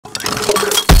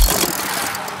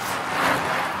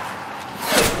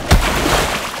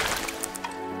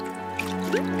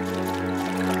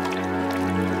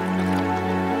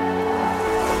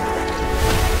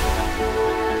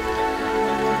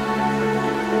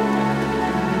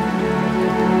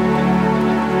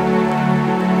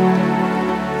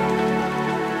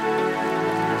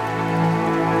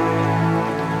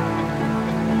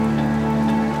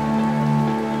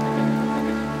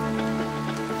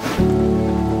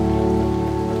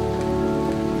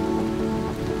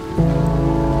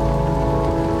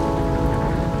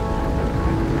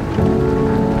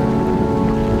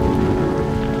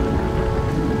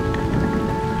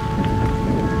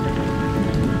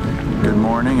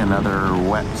morning, another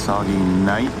wet, soggy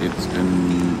night. It's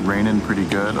been raining pretty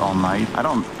good all night. I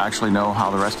don't actually know how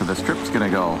the rest of this trip's gonna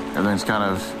go. Everything's kind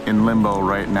of in limbo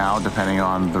right now, depending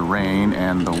on the rain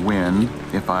and the wind.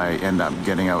 If I end up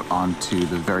getting out onto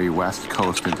the very west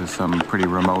coast into some pretty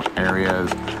remote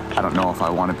areas, I don't know if I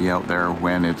want to be out there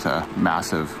when it's a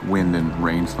massive wind and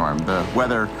rainstorm. The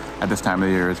weather at this time of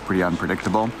the year is pretty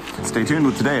unpredictable. Stay tuned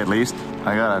with today, at least.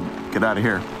 I gotta get out of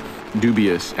here.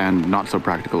 Dubious and not so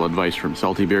practical advice from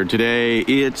Salty Beard today.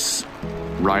 It's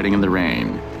riding in the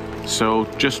rain. So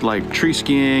just like tree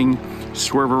skiing,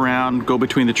 swerve around, go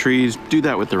between the trees, do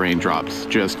that with the raindrops.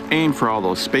 Just aim for all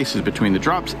those spaces between the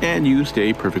drops and you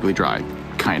stay perfectly dry.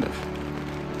 Kind of.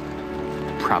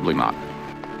 Probably not.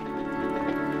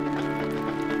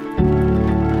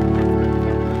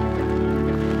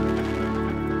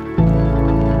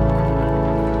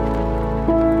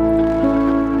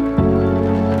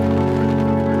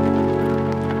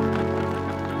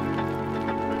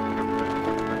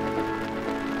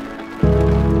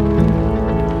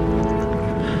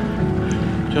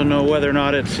 Don't know whether or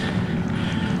not it's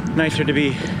nicer to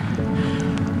be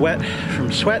wet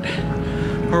from sweat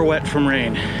or wet from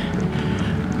rain,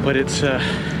 but it's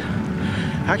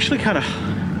actually kind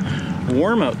of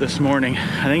warm out this morning.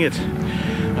 I think it's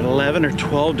at 11 or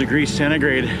 12 degrees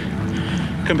centigrade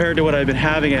compared to what I've been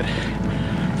having at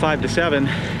 5 to 7.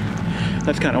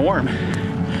 That's kind of warm,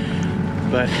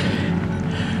 but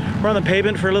we're on the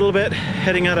pavement for a little bit,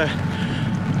 heading out of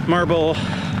Marble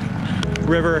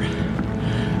River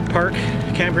Park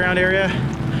campground area,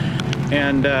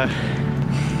 and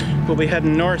we'll be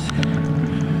heading north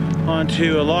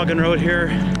onto a logging road here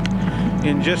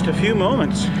in just a few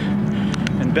moments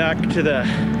and back to the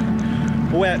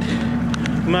wet,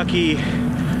 mucky,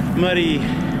 muddy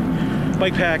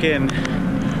bikepacking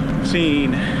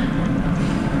scene.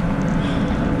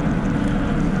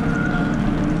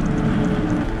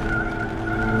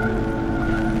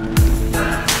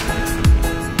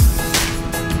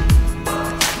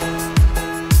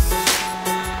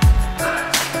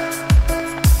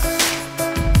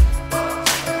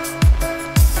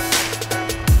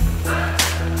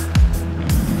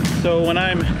 So when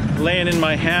I'm laying in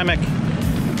my hammock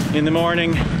in the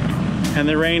morning and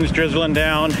the rain's drizzling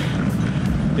down,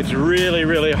 it's really,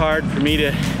 really hard for me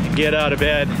to get out of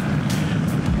bed.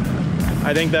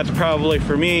 I think that's probably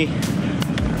for me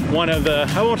one of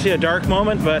the, I won't say a dark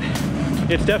moment, but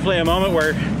it's definitely a moment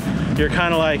where you're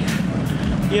kind of like,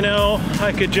 you know,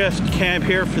 I could just camp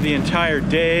here for the entire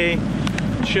day,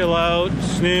 chill out,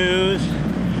 snooze.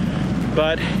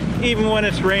 But even when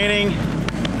it's raining,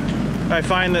 I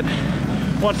find that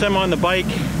once I'm on the bike,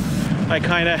 I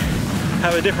kind of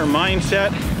have a different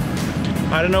mindset.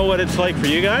 I don't know what it's like for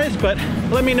you guys, but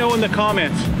let me know in the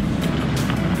comments.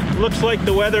 Looks like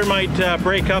the weather might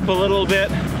break up a little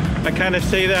bit. I kind of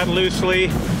say that loosely.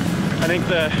 I think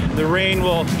the rain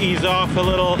will ease off a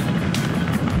little.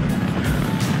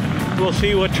 We'll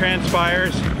see what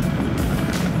transpires.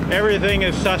 Everything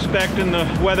is suspect in the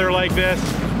weather like this.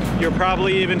 You're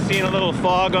probably even seeing a little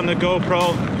fog on the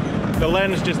GoPro. The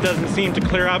lens just doesn't seem to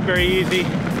clear up very easy.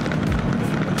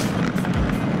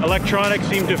 Electronics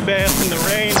seem to fail in the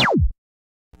rain.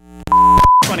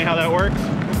 Funny how that works.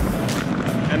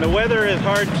 And the weather is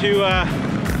hard to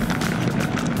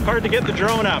get the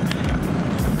drone up.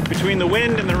 Between the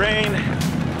wind and the rain,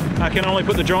 I can only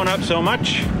put the drone up so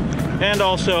much, and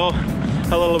also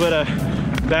a little bit of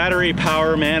battery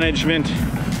power management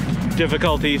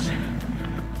difficulties.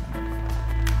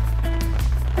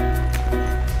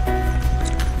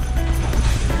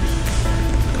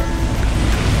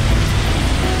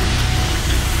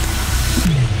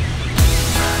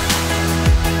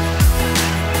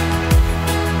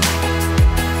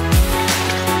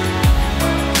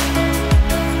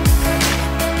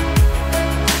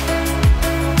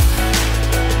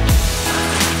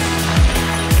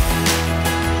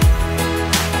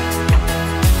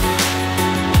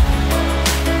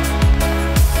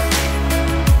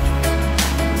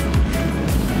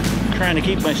 Trying to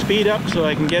keep my speed up so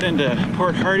I can get into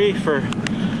Port Hardy for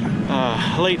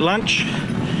late lunch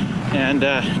and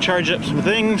charge up some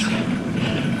things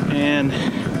and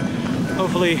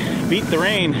hopefully beat the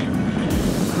rain.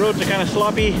 Roads are kind of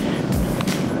sloppy.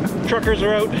 Truckers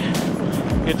are out.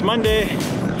 It's Monday.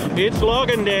 It's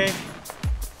logging day.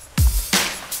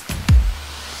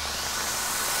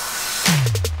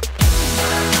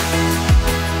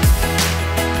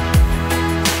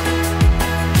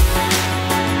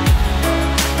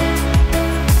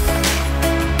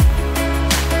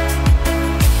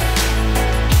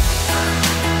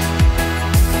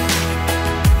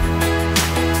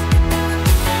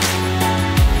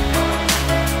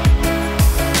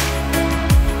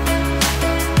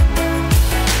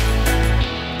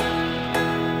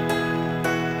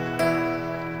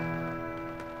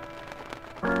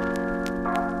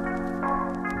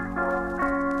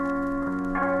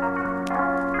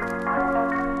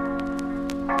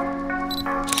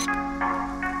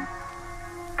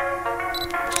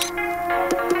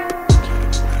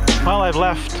 I've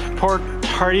left Port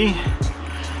Hardy.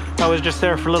 I was just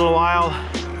there for a little while,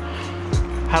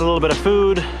 had a little bit of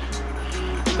food.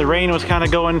 The rain was kind of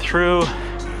going through.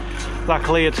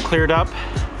 Luckily it's cleared up.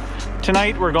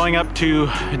 Tonight we're going up to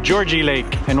Georgie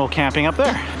Lake and we'll camping up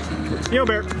there. Yo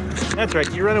bear, that's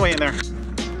right, you run away in there.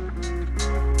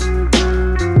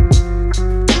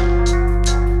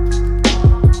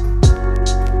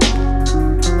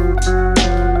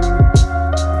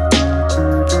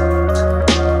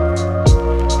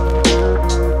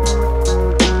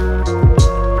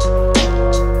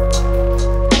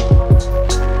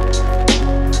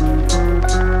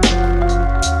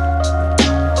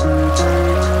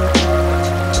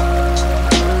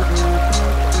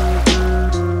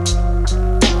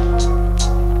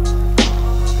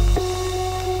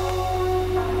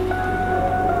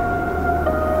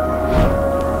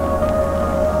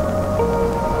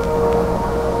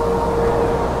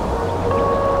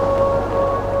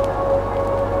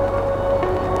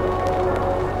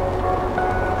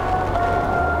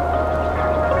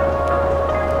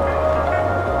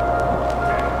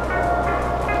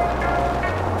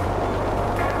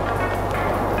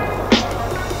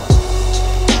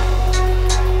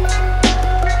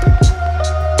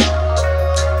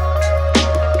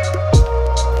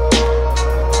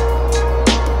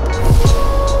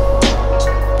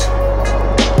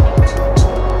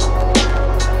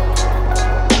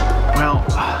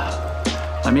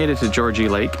 I made it to Georgie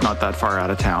Lake, not that far out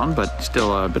of town, but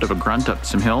still a bit of a grunt up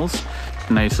some hills.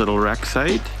 Nice little wreck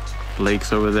site.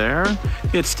 Lake's over there.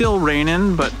 It's still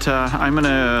raining, but I'm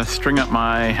gonna string up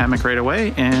my hammock right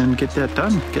away and get that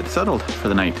done, get settled for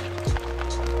the night.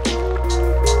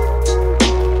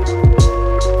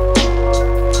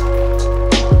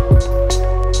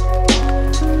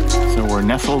 So we're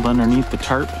nestled underneath the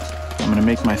tarp. I'm gonna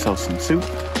make myself some soup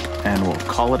and we'll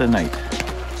call it a night.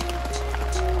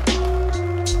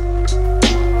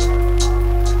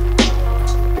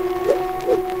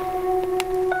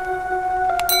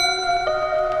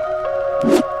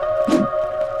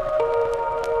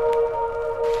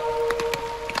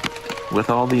 With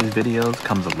all these videos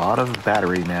comes a lot of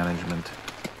battery management.